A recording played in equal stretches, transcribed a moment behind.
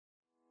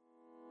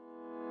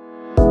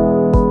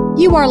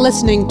You are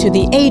listening to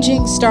the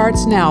Aging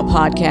Starts Now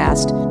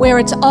podcast, where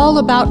it's all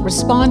about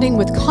responding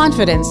with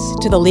confidence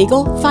to the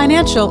legal,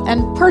 financial,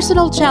 and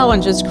personal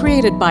challenges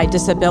created by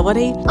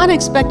disability,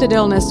 unexpected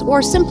illness,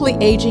 or simply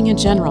aging in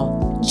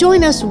general.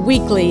 Join us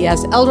weekly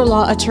as elder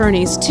law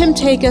attorneys Tim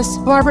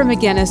Takis, Barbara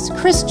McGinnis,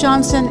 Chris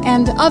Johnson,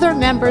 and other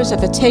members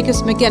of the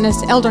Takis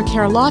McGinnis Elder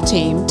Care Law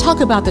Team talk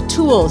about the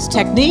tools,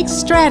 techniques,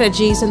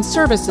 strategies, and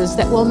services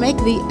that will make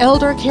the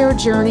elder care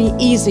journey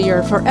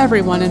easier for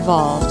everyone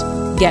involved.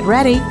 Get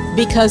ready,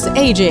 because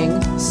aging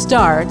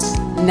starts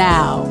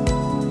now.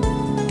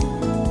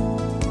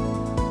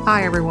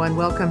 Hi, everyone.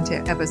 Welcome to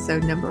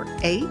episode number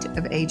 8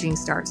 of Aging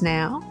Starts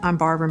Now. I'm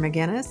Barbara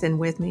McGinnis, and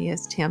with me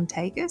is Tim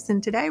Takis.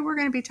 And today we're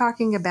going to be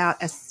talking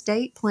about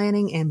estate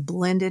planning and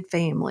blended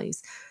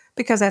families,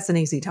 because that's an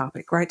easy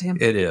topic, right, Tim?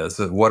 It is.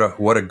 What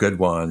a good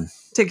one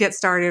to get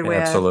started with.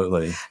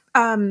 Absolutely.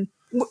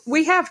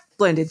 We have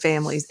blended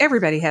families.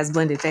 Everybody has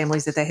blended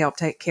families that they help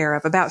take care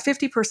of. About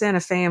 50%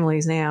 of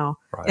families now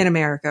in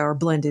America are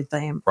blended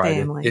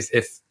families.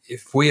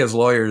 If we as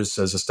lawyers,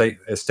 as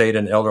estate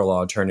and elder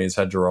law attorneys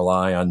had to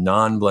rely on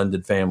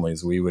non-blended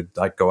families, we would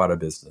go out of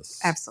business.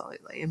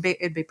 Absolutely.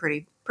 It'd be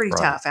pretty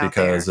tough out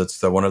because there.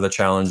 It's one of the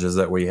challenges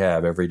that we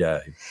have every day.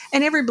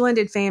 And every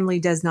blended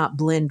family does not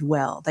blend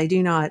well. They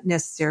do not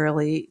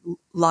necessarily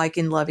like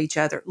and love each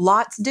other.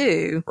 Lots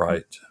do,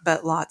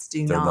 but lots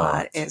do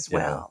not as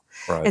well.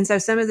 Right. And so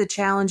some of the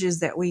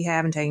challenges that we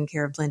have in taking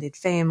care of blended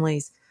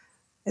families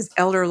as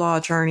elder law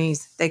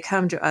attorneys, they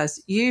come to us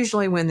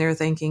usually when they're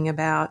thinking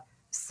about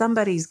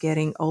somebody's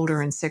getting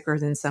older and sicker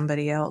than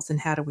somebody else, and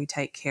how do we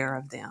take care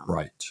of them?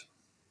 Right.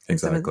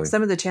 Exactly. And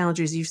some of the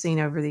challenges you've seen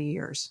over the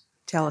years.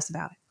 Tell us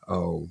about it.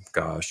 Oh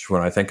gosh,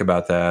 when I think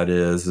about that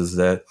is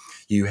that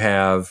you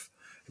have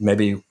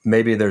maybe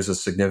there's a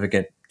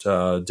significant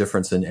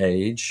difference in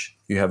age.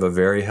 You have a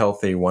very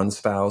healthy one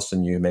spouse,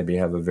 and you maybe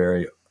have a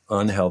very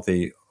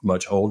unhealthy,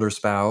 much older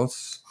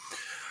spouse,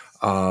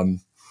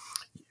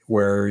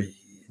 where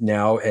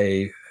now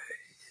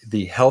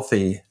the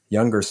healthy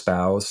younger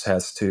spouse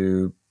has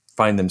to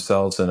find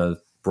themselves in a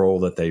role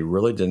that they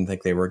really didn't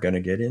think they were going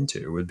to get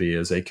into, would be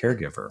as a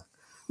caregiver.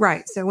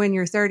 Right. So when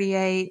you're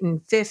 38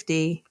 and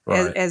 50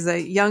 as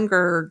a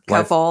younger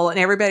couple, and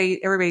everybody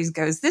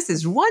goes, this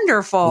is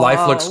wonderful.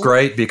 Life looks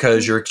great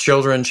because your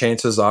children,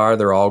 chances are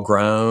they're all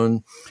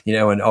grown,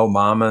 and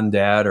mom and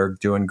dad are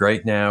doing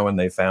great now, and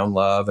they found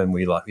love, and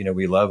we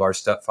love our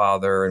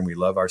stepfather and we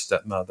love our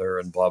stepmother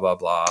and blah, blah,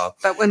 blah.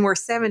 But when we're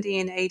 70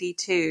 and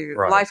 82,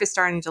 life is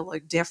starting to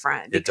look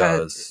different. It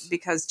does.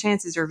 Because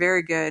chances are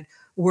very good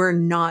we're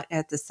not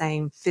at the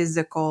same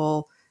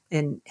physical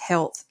and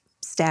health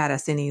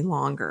status any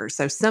longer.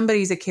 So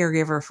somebody's a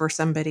caregiver for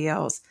somebody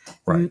else.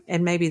 Right.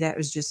 And maybe that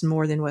was just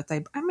more than what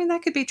that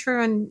could be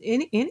true in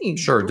any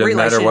Sure, it doesn't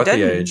matter what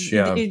the age.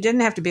 Yeah. It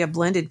didn't have to be a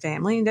blended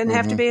family. It doesn't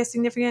have to be a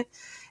significant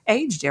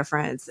age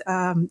difference.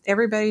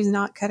 Everybody's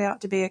not cut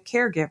out to be a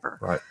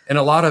caregiver. Right. And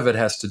a lot of it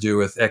has to do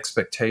with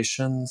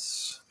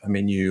expectations. I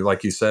mean,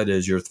 like you said,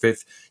 is you're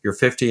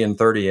 50 and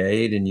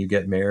 38 and you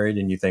get married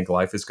and you think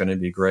life is going to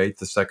be great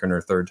the second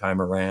or third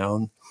time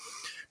around,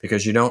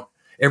 because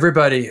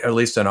everybody, at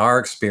least in our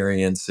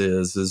experience,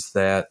 is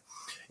that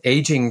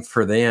aging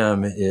for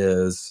them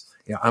is,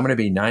 I'm going to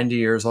be 90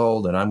 years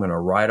old and I'm going to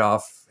ride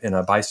off in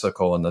a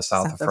bicycle in the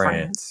south of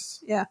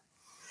France. Yeah.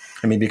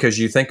 I mean, because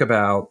you think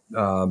about,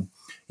 and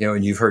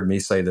you've heard me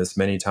say this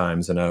many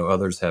times, and I know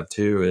others have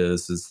too,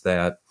 is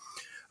that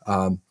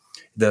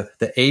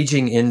the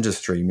aging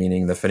industry,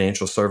 meaning the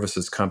financial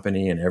services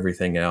company and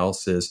everything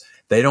else, is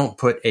they don't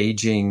put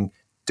aging,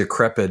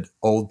 decrepit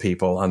old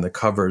people on the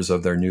covers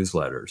of their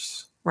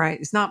newsletters. Right.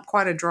 It's not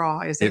quite a draw,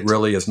 is it? It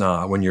really is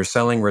not. When you're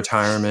selling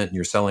retirement,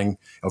 you're selling,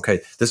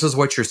 this is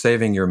what you're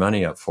saving your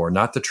money up for,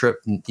 not the trip,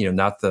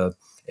 not the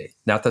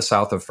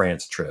south of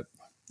France trip.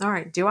 All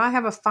right. Do I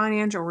have a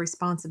financial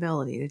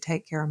responsibility to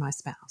take care of my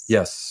spouse?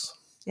 Yes.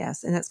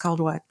 Yes. And that's called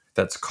what?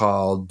 That's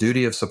called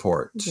duty of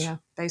support. Yeah,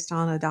 based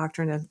on a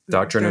doctrine of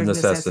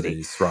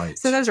necessities, right.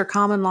 So those are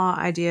common law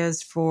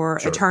ideas for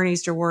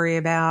attorneys to worry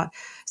about.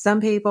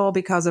 Some people,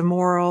 because of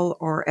moral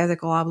or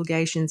ethical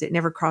obligations, it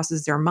never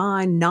crosses their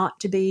mind not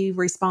to be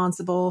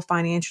responsible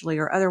financially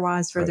or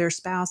otherwise for their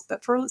spouse.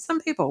 But for some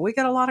people, we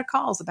get a lot of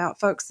calls about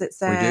folks that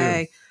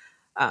say,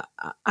 I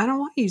don't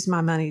want to use my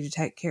money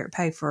to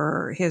pay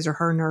for his or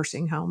her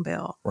nursing home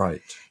bill.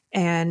 Right.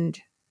 And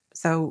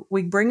so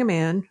we bring them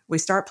in, we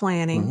start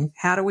planning. Mm-hmm.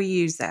 How do we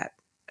use that?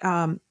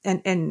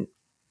 And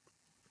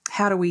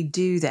how do we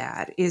do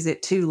that? Is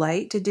it too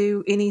late to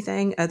do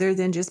anything other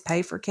than just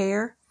pay for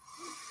care?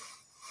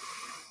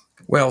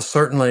 Well,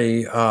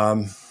 certainly,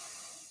 I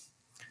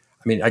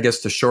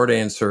guess the short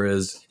answer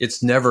is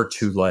it's never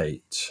too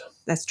late.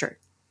 That's true.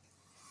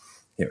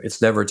 It's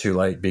never too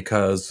late,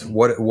 because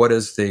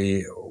what's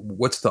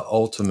the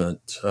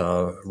ultimate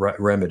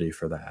remedy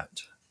for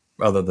that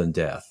other than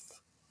death?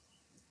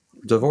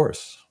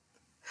 Divorce.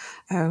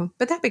 Oh,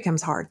 but that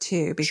becomes hard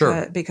too,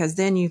 because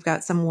then you've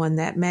got someone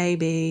that may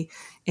be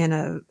in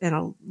a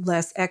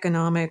less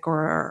economic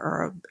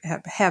or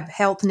have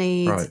health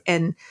needs,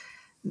 and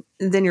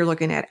then you're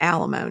looking at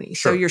alimony.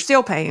 Sure. So you're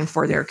still paying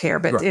for their care,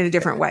 but in a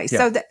different way. Yeah.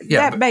 So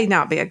that may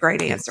not be a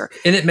great answer.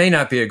 And it may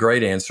not be a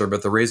great answer,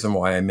 but the reason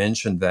why I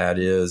mentioned that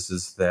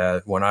is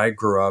that when I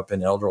grew up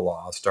in elder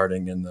law,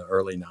 starting in the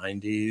early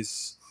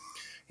 90s,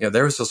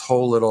 there was this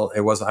whole little,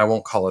 I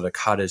won't call it a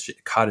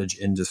cottage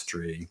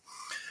industry,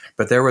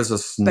 but there was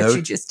this But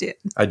you just did.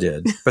 I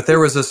did. But there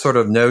was this sort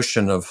of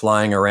notion of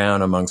flying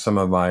around among some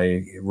of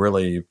my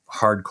really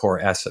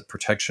hardcore asset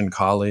protection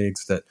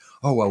colleagues that,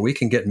 we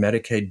can get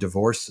Medicaid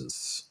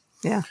divorces.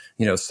 Yeah.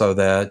 So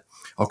that,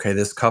 okay,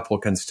 this couple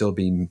can still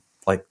be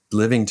like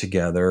living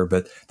together,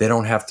 but they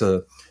don't have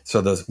to.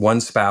 So the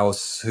one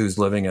spouse who's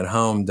living at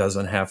home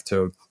doesn't have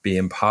to be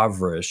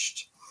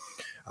impoverished,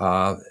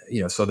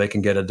 so they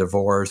can get a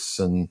divorce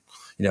and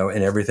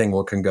everything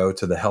can go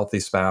to the healthy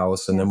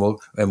spouse, and then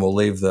we'll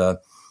leave the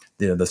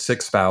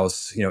sick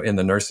spouse, in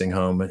the nursing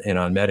home and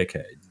on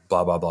Medicaid,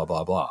 blah, blah, blah,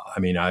 blah, blah. I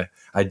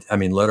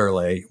mean,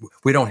 literally,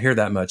 we don't hear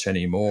that much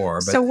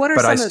anymore,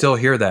 but I still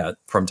hear that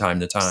from time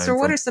to time. So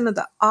what are some of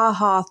the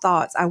aha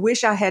thoughts? I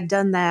wish I had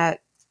done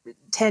that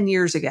 10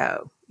 years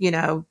ago.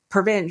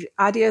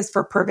 Ideas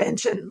for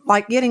prevention,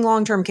 like getting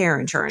long-term care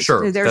insurance.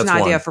 Sure, there's an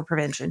idea one. For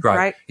prevention,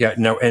 right? Yeah,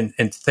 no,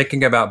 and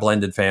thinking about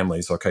blended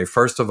families. Okay,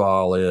 first of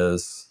all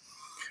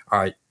all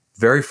right,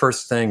 very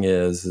first thing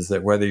is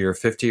that whether you're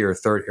 50 or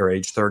 30 or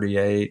age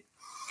 38,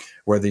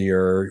 whether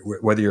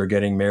you're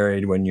getting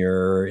married when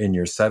you're in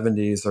your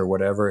 70s or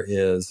whatever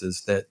is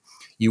that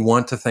you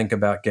want to think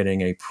about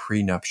getting a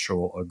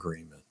prenuptial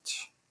agreement.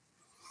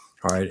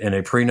 All right, and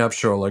a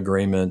prenuptial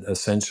agreement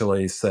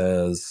essentially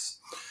says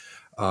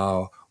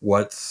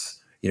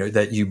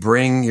that you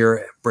bring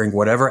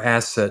whatever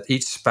asset,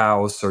 each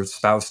spouse or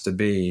spouse to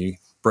be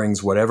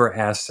brings whatever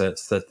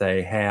assets that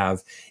they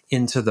have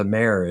into the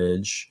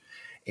marriage,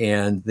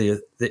 and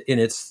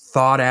it's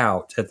thought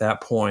out at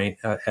that point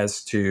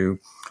as to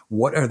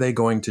what are they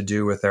going to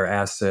do with their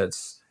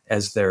assets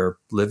as they're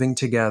living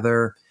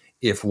together.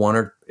 If one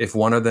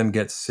of them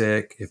gets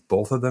sick, if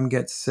both of them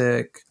get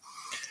sick,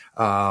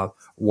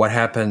 what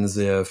happens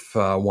if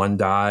one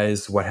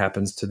dies? What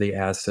happens to the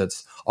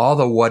assets? All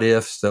the what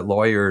ifs that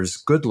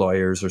good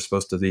lawyers are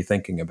supposed to be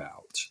thinking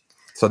about.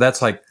 So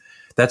that's like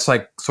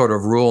sort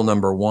of rule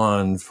number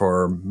one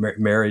for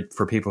married,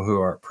 for people who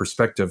are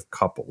prospective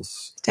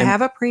couples. To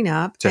have a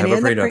prenup. To have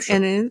a prenup.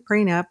 And in the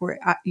prenup,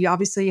 you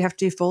obviously have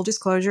to do full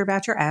disclosure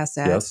about your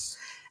assets. Yes.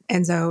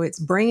 And so it's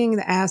bringing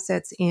the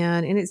assets in,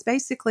 and it's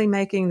basically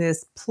making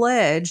this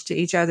pledge to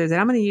each other that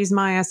I'm going to use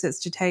my assets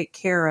to take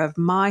care of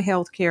my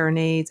health care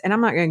needs, and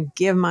I'm not going to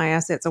give my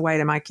assets away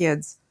to my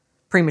kids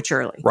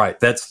prematurely. Right.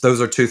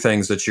 Those are two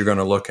things that you're going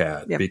to look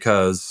at. Yep.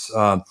 Because,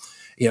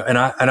 and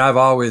I've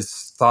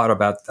always thought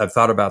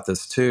about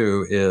this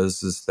too,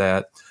 is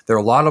that there are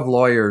a lot of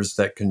lawyers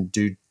that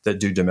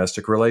do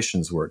domestic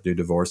relations work, do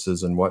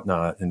divorces and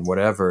whatnot, and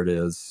whatever it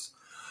is.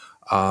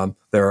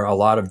 There are a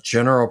lot of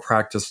general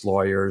practice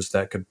lawyers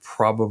that could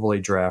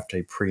probably draft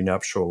a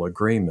prenuptial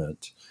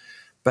agreement,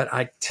 but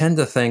I tend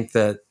to think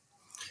that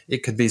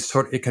it can be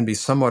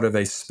somewhat of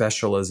a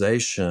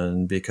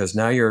specialization, because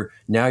now you're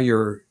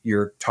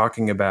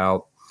talking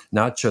about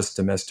not just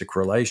domestic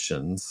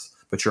relations,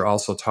 but you're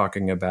also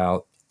talking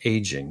about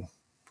aging,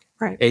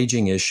 right?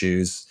 Aging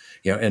issues,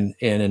 and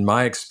in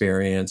my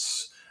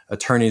experience,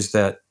 attorneys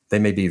that they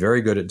may be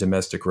very good at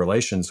domestic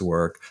relations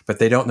work, but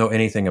they don't know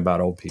anything about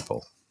old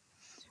people.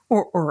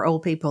 Or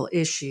old people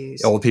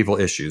issues. Old people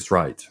issues,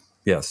 right.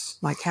 Yes.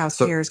 Like house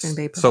care is going to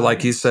be provided. So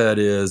like you said,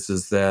 is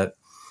that,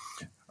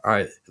 all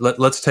right,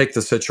 let's take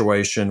the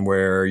situation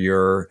where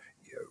you're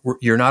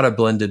not a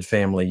blended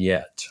family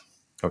yet.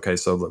 Okay,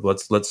 so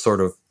let's sort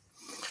of.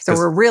 So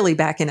we're really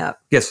backing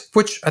up. Yes,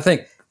 which I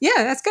think. Yeah,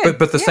 that's good.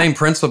 But the same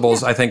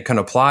principles I think can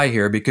apply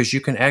here, because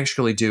you can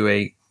actually do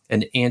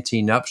an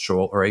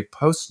antenuptial or a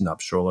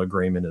postnuptial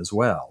agreement as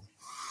well.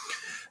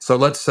 So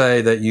let's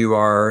say that you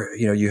have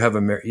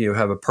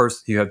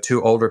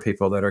two older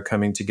people that are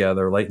coming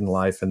together late in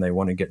life, and they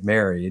want to get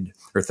married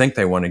or think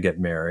they want to get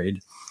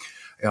married,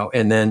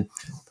 and then,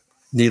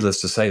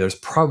 needless to say, there's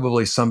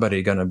probably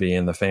somebody going to be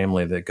in the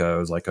family that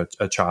goes, like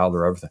a child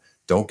or everything.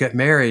 Don't get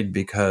married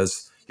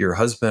because your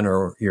husband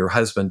or your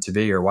husband to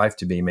be or wife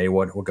to be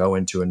will go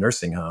into a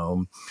nursing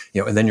home,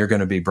 and then you're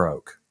going to be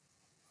broke.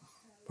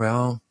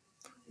 Well,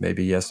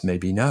 maybe yes,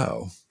 maybe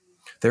no.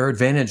 There are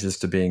advantages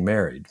to being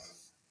married.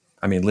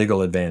 I mean,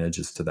 legal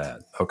advantages to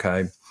that.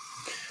 Okay.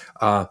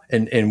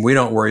 And we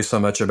don't worry so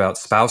much about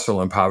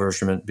spousal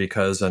impoverishment,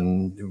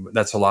 and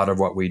that's a lot of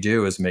what we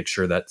do, is make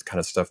sure that kind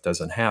of stuff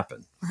doesn't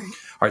happen. Right.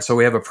 All right. So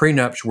we have a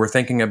prenuptial. We're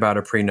thinking about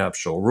a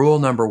prenuptial. Rule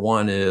number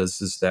one is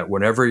that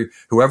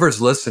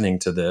whoever's listening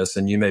to this,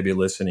 and you may be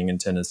listening in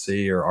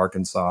Tennessee or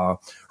Arkansas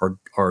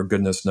or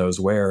goodness knows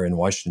where in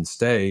Washington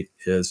State,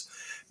 is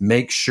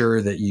make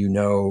sure that you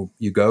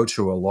go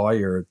to a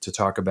lawyer to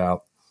talk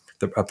about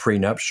a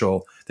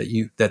prenuptial,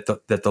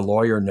 that the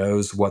lawyer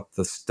knows what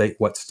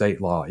state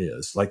law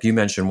is. Like you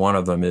mentioned, one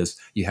of them is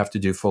you have to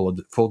do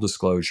full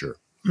disclosure.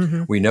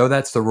 Mm-hmm. We know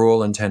that's the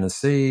rule in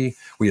Tennessee.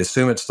 We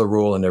assume it's the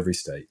rule in every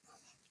state.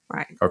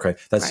 Right. Okay.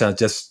 That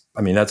sounds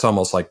that's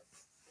almost like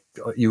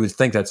you would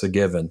think that's a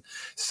given.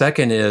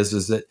 Second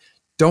is that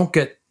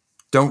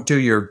don't do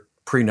your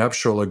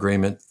prenuptial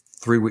agreement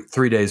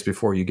 3 days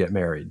before you get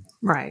married.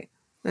 Right.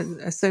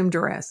 Assume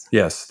duress.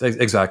 Yes,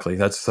 exactly.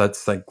 That's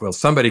like, well,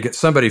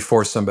 somebody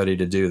forced somebody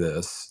to do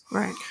this.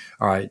 Right.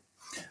 All right.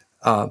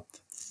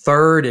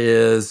 Third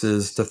is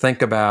to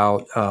think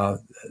about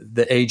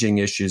the aging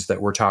issues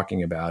that we're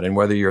talking about, and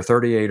whether you're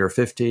 38 or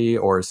 50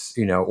 or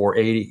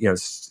 80,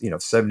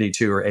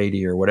 72 or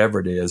 80 or whatever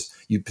it is,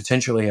 you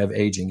potentially have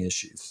aging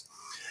issues.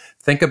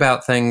 Think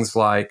about things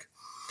like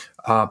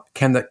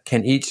can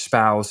each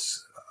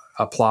spouse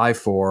apply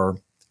for,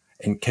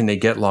 and can they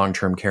get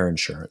long-term care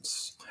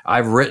insurance?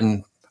 I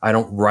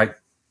don't write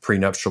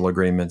prenuptial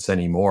agreements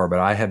anymore, but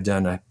I have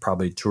done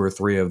probably 2 or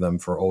 3 of them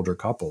for older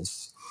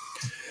couples.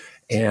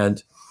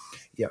 And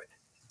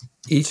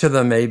each of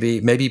them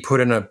maybe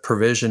put in a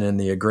provision in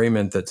the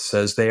agreement that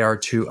says they are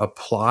to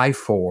apply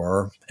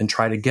for and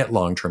try to get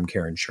long-term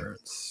care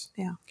insurance.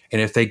 Yeah.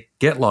 And if they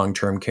get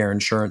long-term care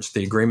insurance,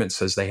 the agreement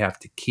says they have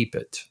to keep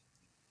it.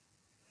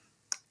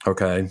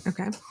 Okay.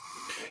 Okay.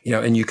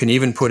 And you can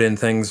even put in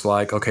things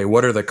like, okay,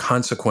 what are the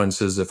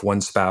consequences if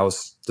one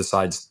spouse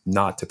decides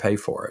not to pay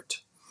for it?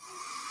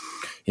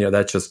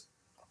 That's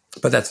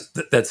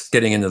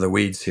getting into the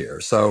weeds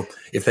here. So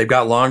if they've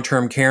got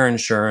long-term care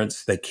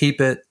insurance, they keep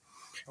it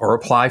or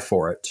apply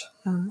for it.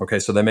 Uh-huh. Okay,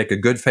 so they make a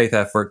good faith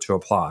effort to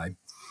apply.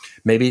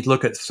 Maybe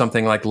look at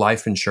something like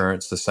life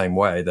insurance the same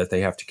way, that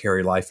they have to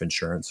carry life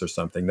insurance or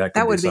something. That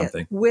could be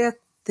something. With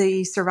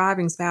the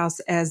surviving spouse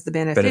as the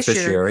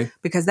beneficiary,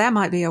 because that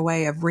might be a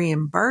way of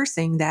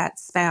reimbursing that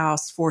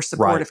spouse for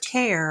supportive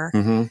care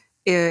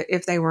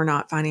if they were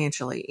not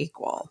financially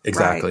equal.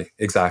 Exactly, right?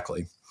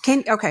 Exactly.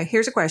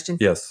 Here's a question.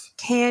 Yes.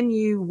 Can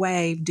you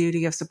waive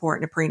duty of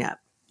support in a prenup?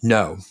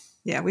 No.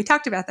 Yeah, we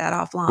talked about that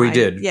offline. We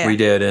did. Yeah. We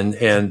did.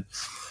 And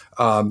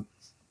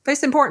but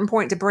it's an important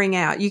point to bring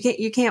out.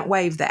 You can't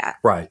waive that.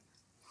 Right.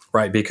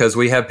 Right. Because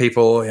we have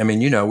people,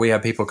 we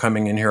have people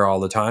coming in here all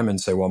the time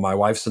and say, well, my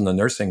wife's in the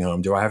nursing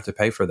home. Do I have to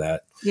pay for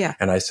that? Yeah.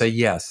 And I say,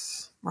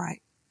 yes.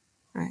 Right.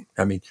 Right.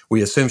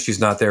 We assume she's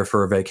not there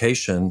for a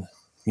vacation.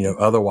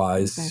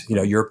 Otherwise,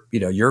 exactly.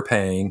 You're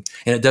paying,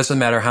 and it doesn't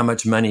matter how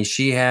much money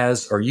she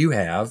has or you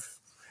have.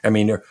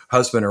 Her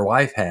husband or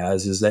wife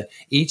has, is that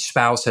each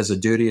spouse has a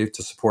duty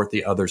to support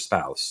the other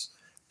spouse,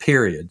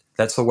 period.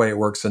 That's the way it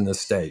works in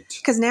this state.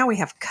 Because now we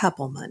have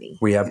couple money.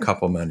 We have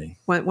couple money.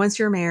 Once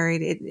you're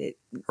married,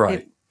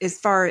 right.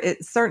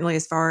 Certainly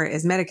as far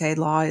as Medicaid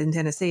law in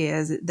Tennessee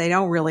is, they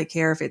don't really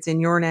care if it's in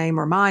your name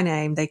or my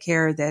name. They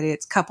care that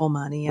it's couple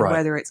money and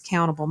whether it's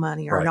countable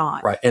money or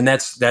not. Right. And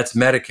that's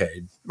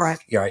Medicaid. Right.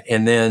 Right.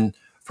 And then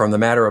from the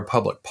matter of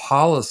public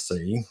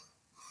policy,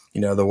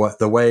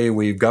 the way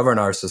we govern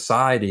our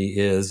society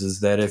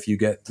is that if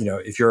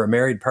you're a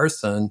married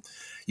person,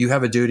 you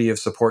have a duty of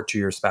support to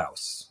your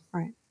spouse.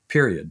 Right.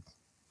 Period.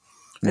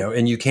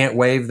 And you can't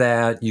waive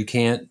that. You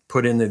can't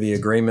put into the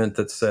agreement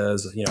that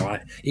says,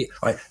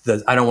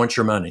 I don't want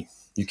your money.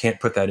 You can't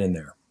put that in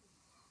there.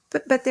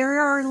 But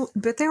there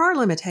are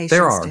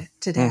limitations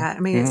to that.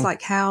 It's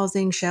like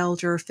housing,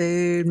 shelter,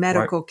 food,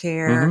 medical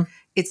care. Mm-hmm.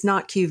 It's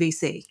not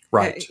QVC.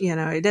 Right.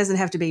 It doesn't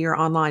have to be your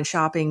online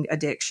shopping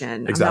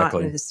addiction.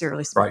 Exactly. I'm not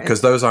necessarily right,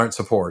 because those aren't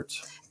supports.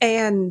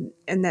 And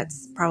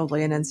that's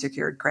probably an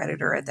unsecured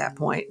creditor at that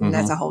point. And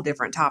that's a whole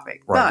different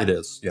topic. Right, it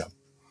is. Yeah.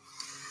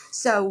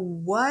 So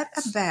what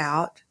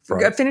about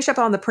finish up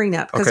on the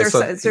prenup, because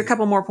there's a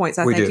couple more points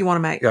I think you want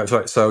to make. Yeah,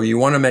 so you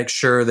want to make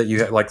sure that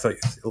you have like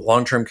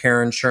long-term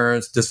care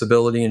insurance,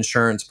 disability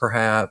insurance,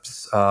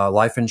 perhaps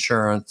life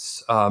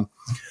insurance.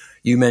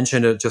 You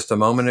mentioned it just a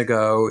moment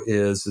ago.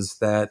 Is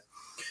that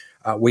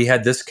we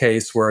had this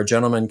case where a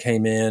gentleman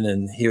came in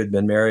and he had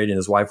been married and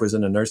his wife was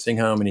in a nursing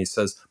home, and he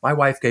says, "My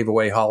wife gave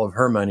away all of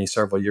her money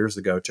several years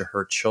ago to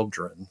her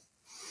children.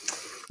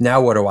 Now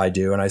what do I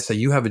do?" And I say,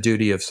 you have a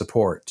duty of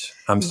support.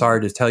 I'm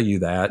sorry to tell you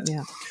that.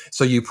 Yeah.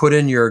 So you put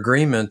in your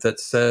agreement that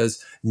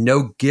says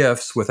no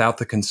gifts without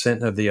the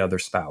consent of the other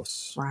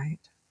spouse. Right.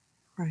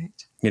 Right.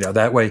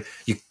 That way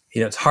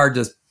it's hard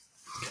to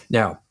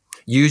now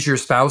use your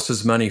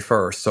spouse's money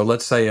first. So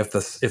let's say if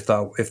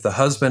the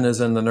husband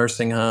is in the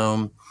nursing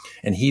home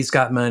and he's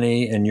got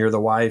money and you're the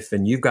wife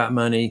and you've got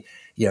money,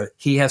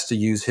 he has to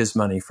use his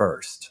money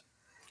first.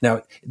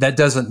 Now, that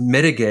doesn't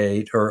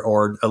mitigate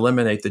or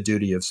eliminate the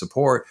duty of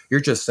support. You're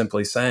just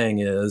simply saying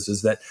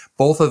is that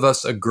both of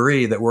us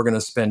agree that we're going to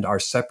spend our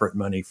separate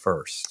money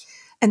first.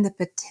 And the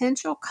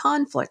potential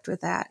conflict with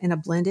that in a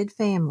blended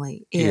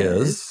family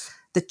is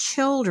the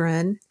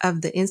children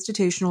of the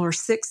institutional or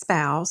sick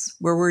spouse,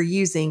 where we're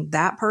using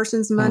that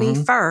person's money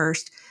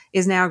first,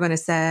 is now going to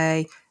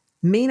say,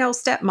 mean old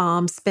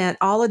stepmom spent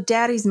all of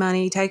daddy's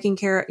money taking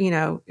care of,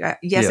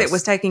 it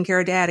was taking care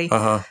of daddy.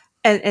 Uh-huh.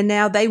 And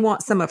now they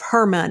want some of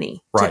her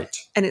money. Right.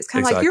 And it's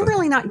kind of like, you're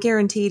really not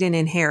guaranteed an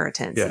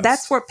inheritance. Yes.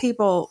 That's what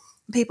people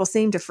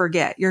seem to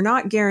forget. You're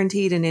not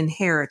guaranteed an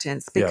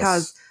inheritance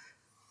because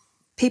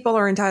people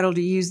are entitled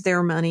to use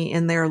their money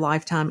in their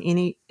lifetime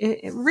in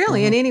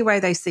any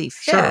way they see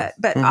fit. Sure.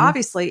 But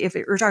obviously, if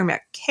we're talking about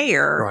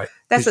care, Right.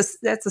 that's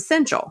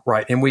essential.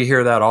 Right. And we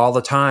hear that all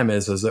the time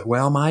is that,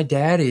 well, my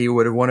daddy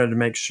would have wanted to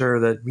make sure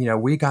that,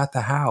 we got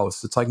the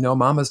house. It's like, no,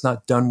 mama's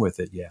not done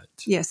with it yet.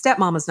 Yeah,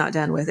 stepmama's not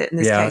done with it in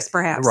this case,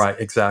 perhaps. Right,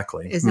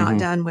 exactly. Is not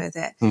done with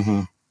it.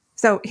 Mm-hmm.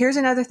 So here's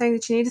another thing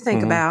that you need to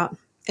think about.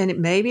 And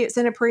maybe it's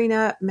in a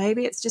prenup,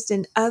 maybe it's just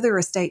in other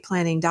estate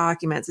planning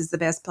documents is the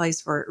best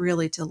place for it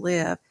really to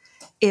live,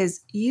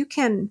 is you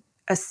can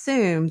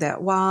assume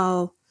that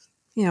while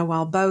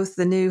both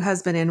the new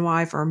husband and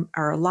wife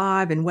are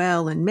alive and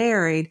well and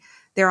married,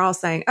 they're all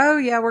saying, oh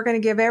yeah, we're going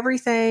to give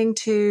everything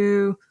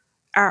to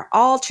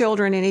all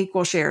children in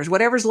equal shares.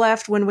 Whatever's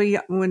left when we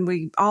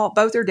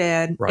both are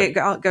dead, right.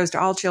 It goes to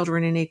all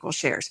children in equal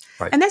shares.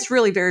 Right. And that's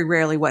really very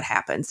rarely what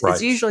happens. Right.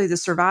 It's usually the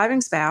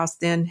surviving spouse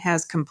then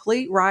has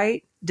complete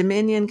right,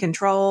 dominion,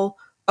 control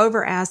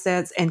over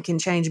assets and can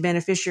change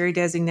beneficiary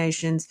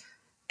designations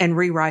and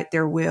rewrite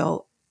their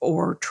will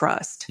or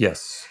trust.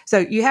 Yes. So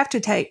you have to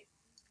take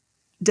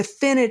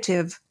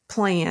definitive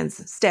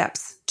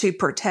steps to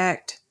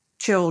protect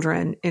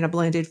children in a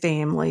blended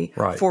family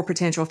for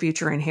potential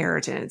future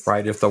inheritance.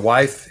 Right. If the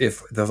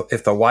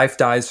wife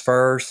dies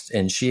first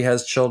and she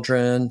has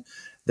children,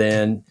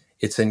 then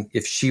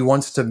if she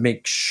wants to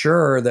make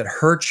sure that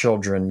her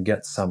children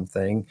get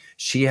something,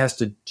 she has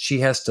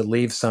to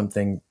leave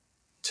something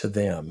to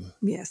them.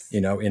 Yes.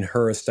 In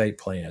her estate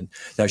plan.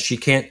 Now she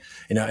can't,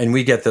 and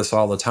we get this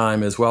all the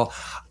time as well.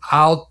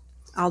 I'll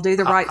do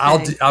the right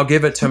thing. I'll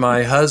give it to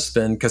my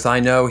husband because I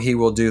know he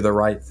will do the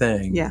right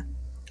thing. Yeah.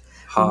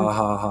 Ha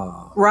ha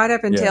ha. Right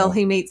up until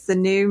he meets the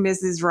new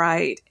Mrs.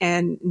 Right,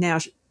 and now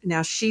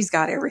she's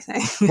got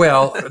everything.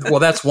 well,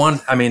 that's one.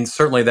 I mean,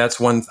 certainly that's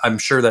one. I'm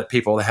sure that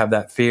people have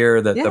that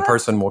fear that the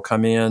person will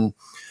come in,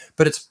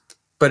 but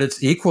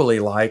it's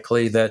equally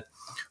likely that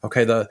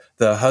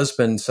the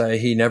husband say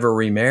he never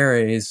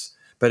remarries,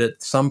 but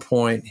at some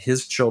point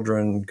his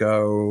children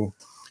go,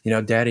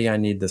 Daddy, I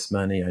need this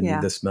money. I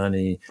need this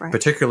money,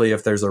 particularly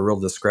if there's a real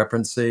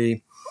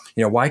discrepancy.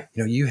 Why?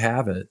 You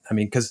have it. I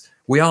mean, because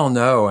we all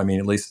know,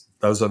 at least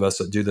those of us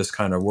that do this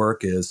kind of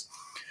work, is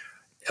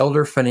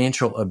elder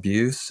financial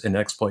abuse and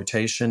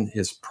exploitation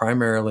is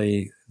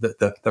primarily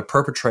the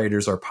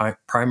perpetrators are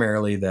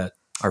primarily that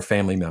are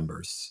family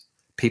members,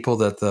 people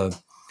that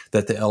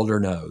the elder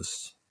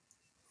knows.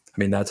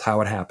 That's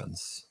how it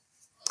happens.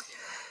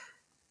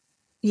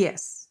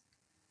 Yes.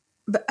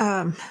 But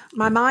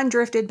my mind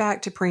drifted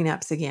back to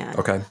prenups again.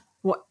 Okay.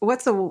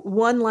 What's the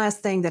one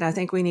last thing that I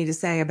think we need to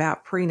say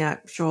about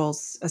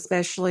prenuptials,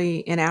 especially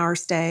in our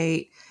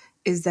state,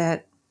 is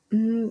that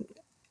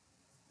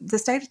the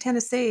state of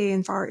Tennessee,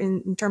 in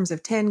terms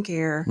of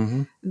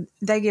TennCare,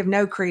 they give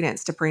no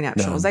credence to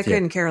prenuptials. They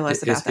couldn't care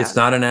less about that. It's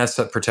not an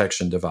asset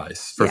protection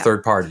device for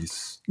third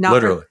parties. Not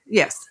literally.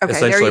 Yes. Okay.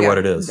 Essentially what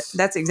it is.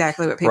 That's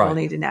exactly what people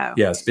need to know.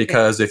 Yes,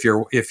 because if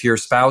your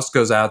spouse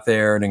goes out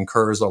there and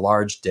incurs a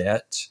large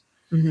debt,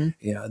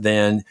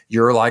 then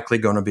you're likely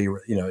going to be,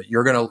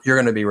 you're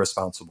going to be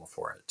responsible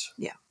for it.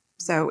 Yeah.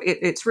 So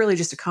it's really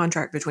just a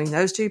contract between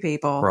those two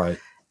people, right?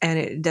 And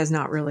it does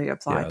not really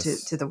apply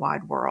to the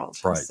wide world.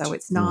 Right. So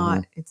it's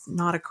not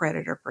a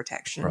creditor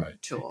protection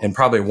tool. And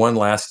probably one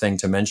last thing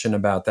to mention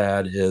about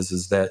that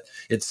is that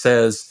it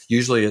says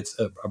usually it's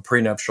a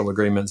prenuptial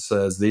agreement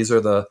says these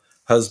are the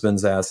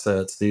husband's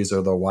assets, these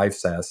are the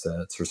wife's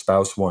assets, or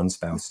spouse one,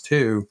 spouse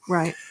two.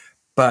 Right.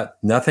 But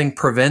nothing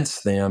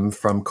prevents them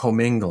from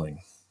commingling.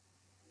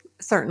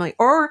 Certainly.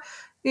 Or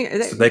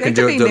they could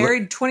be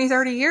married 20,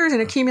 30 years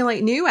and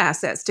accumulate new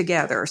assets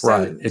together. So,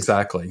 right,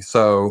 exactly.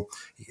 So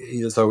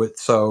you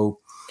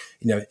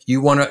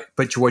want to,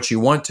 but what you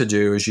want to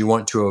do is you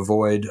want to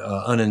avoid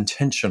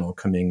unintentional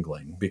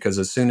commingling, because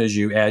as soon as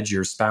you add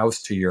your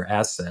spouse to your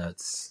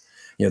assets,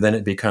 then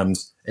it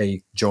becomes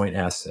a joint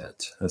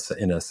asset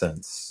in a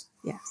sense.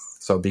 Yes.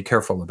 So be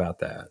careful about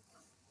that.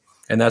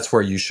 And that's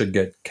where you should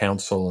get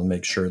counsel and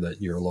make sure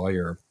that your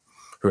lawyer,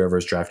 whoever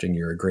is drafting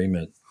your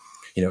agreement,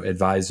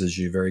 advises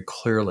you very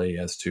clearly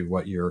as to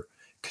what you're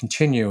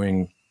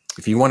continuing.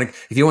 If you want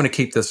to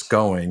keep this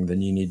going,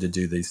 then you need to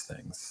do these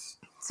things.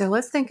 So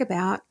let's think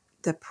about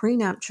the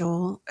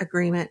prenuptial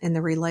agreement and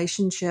the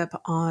relationship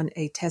on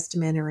a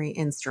testamentary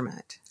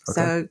instrument.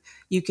 Okay. So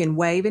you can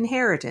waive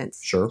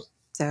inheritance. Sure.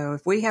 So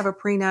if we have a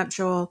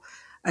prenuptial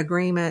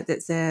agreement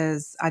that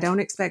says, I don't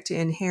expect to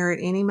inherit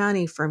any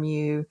money from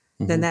you,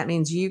 then that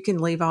means you can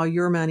leave all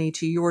your money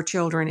to your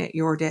children at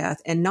your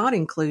death and not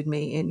include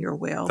me in your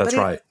will. That's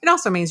right. It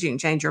also means you can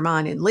change your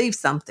mind and leave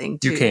something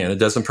to you. Can. It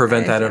doesn't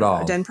prevent that at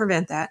all. It doesn't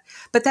prevent that.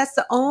 But that's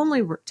the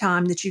only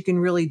time that you can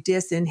really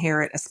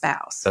disinherit a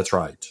spouse. That's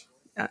right.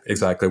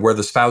 Exactly. Where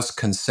the spouse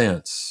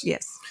consents.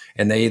 Yes.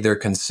 And they either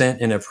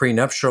consent in a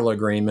prenuptial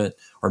agreement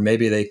or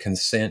maybe they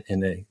consent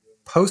in a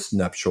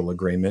postnuptial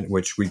agreement,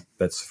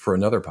 that's for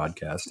another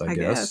podcast, I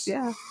guess.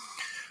 Yeah.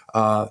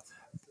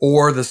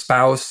 Or the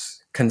spouse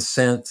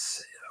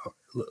consents,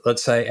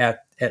 let's say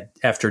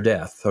after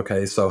death.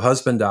 Okay, so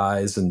husband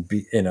dies and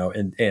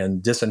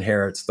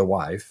disinherits the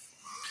wife.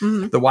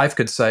 The wife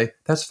could say,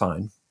 that's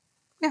fine.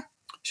 Yeah.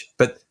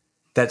 But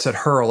that's at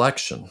her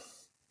election.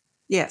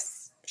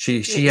 Yes.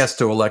 She has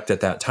to elect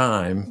at that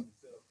time.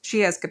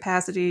 She has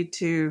capacity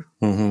to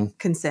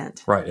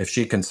consent. Right. If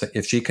she can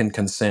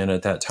consent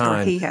at that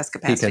time. Or he has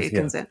capacity to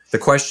consent. The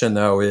question,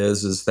 though,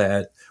 is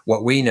that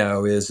what we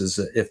know is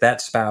that if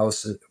that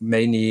spouse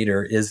may need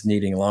or is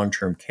needing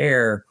long-term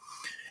care,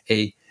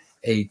 a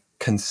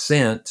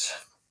consent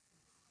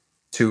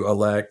to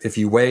elect, if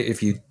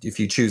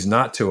you choose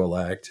not to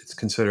elect, it's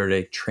considered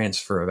a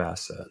transfer of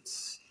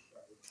assets.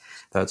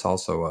 That's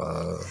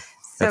also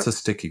that's a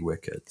sticky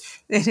wicket.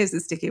 It is a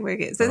sticky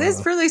wicket. So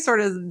this really sort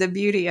of the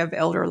beauty of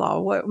elder law.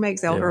 What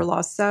makes elder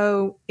law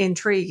so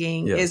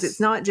intriguing is it's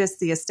not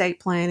just the estate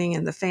planning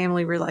and the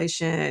family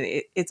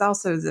relation. It's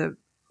also the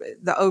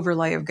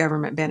overlay of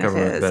government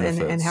benefits.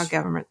 And how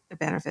government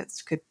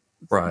benefits could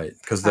right,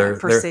 because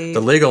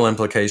the legal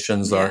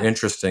implications are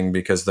interesting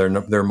because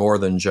they're more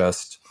than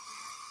just,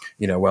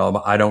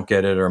 well, I don't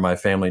get it or my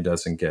family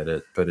doesn't get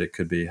it, but it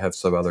could have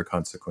some other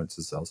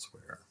consequences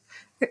elsewhere.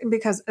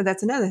 Because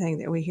that's another thing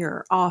that we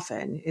hear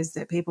often is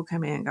that people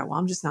come in and go,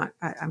 well,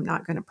 I'm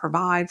not going to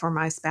provide for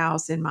my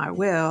spouse in my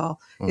will.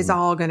 It's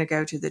all going to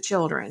go to the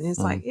children. And it's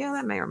like,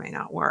 that may or may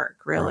not work.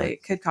 Really, right.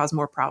 It could cause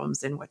more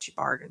problems than what you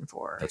bargained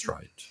for. That's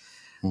right.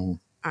 All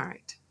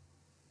right.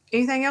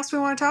 Anything else we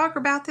want to talk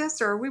about this,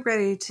 or are we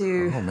ready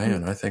to? Oh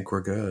man, I think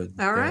we're good.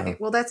 All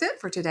right. Well, that's it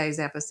for today's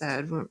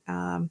episode.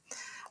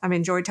 I've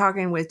enjoyed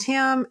talking with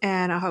Tim,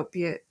 and I hope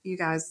you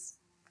guys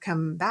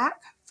come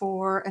back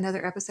for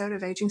another episode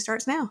of Aging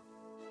Starts Now.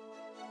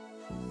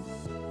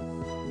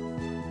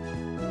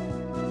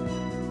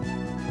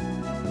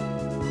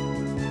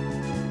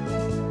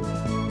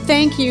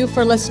 Thank you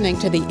for listening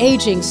to the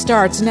Aging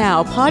Starts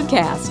Now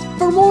podcast.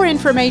 For more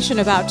information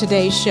about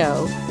today's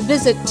show,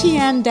 visit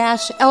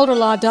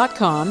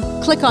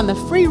tn-elderlaw.com, click on the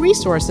Free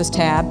Resources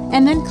tab,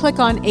 and then click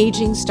on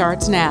Aging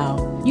Starts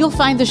Now. You'll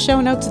find the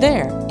show notes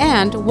there.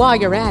 And while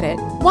you're at it,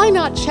 why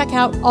not check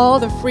out all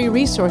the free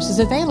resources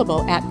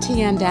available at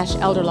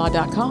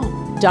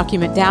tn-elderlaw.com?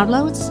 Document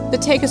downloads, the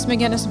Takacs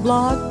McGinnis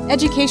blog,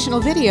 educational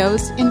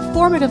videos,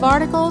 informative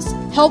articles,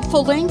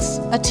 helpful links,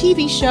 a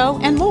TV show,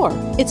 and more.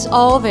 It's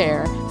all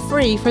there,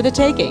 free for the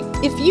taking.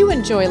 If you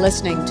enjoy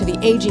listening to the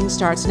Aging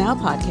Starts Now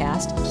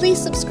podcast, please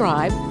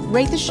subscribe,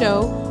 rate the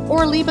show,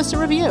 or leave us a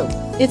review.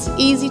 It's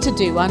easy to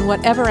do on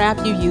whatever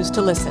app you use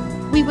to listen.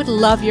 We would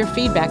love your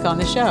feedback on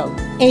the show.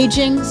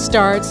 Aging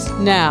Starts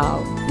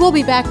Now. We'll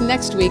be back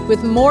next week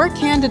with more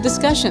candid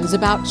discussions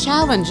about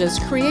challenges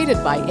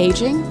created by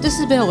aging,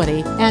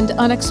 disability, and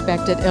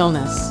unexpected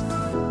illness.